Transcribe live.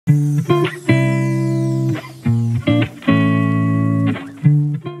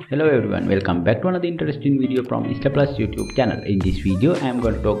Hello everyone, welcome back to another interesting video from Insta Plus YouTube channel. In this video, I am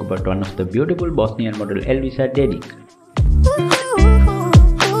going to talk about one of the beautiful Bosnian model Elvisa Dedic.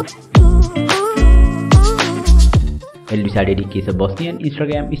 Elvisa Dedic is a Bosnian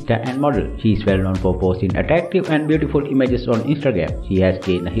Instagram star and model. She is well known for posting attractive and beautiful images on Instagram. She has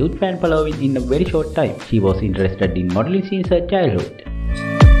gained a huge fan following in a very short time. She was interested in modeling since her childhood.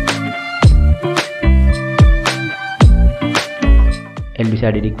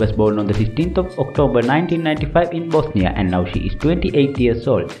 Elvisa Dedic was born on the 16th of October 1995 in Bosnia, and now she is 28 years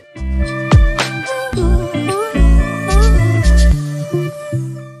old.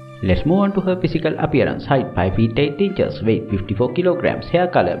 Let's move on to her physical appearance. Height 5 feet 8 inches, weight 54 kilograms, hair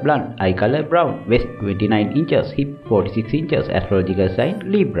color blonde, eye color brown, waist 29 inches, hip 46 inches, astrological sign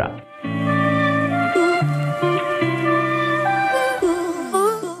Libra.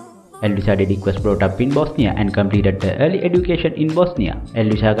 Elvisa Dedic was brought up in Bosnia and completed her early education in Bosnia.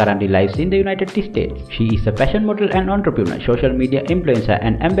 Elvisa currently lives in the United States. She is a fashion model and entrepreneur, social media influencer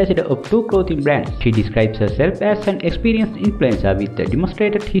and ambassador of 2 clothing brands. She describes herself as an experienced influencer with a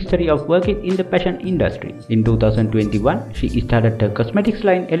demonstrated history of working in the fashion industry. In 2021, she started her cosmetics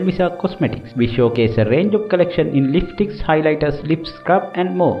line Elvisa Cosmetics, which showcases a range of collection in lipsticks, highlighters, lip scrub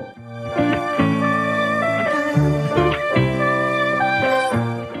and more.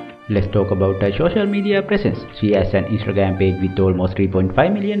 Let's talk about her social media presence. She has an Instagram page with almost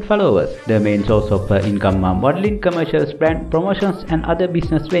 3.5 million followers. The main source of her income are modeling, commercials, brand promotions and other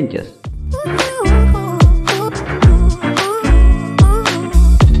business ventures.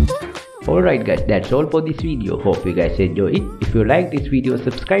 Alright guys, that's all for this video. Hope you guys enjoy it. If you like this video,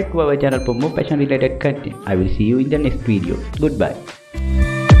 subscribe to our channel for more fashion related content. I will see you in the next video. Goodbye.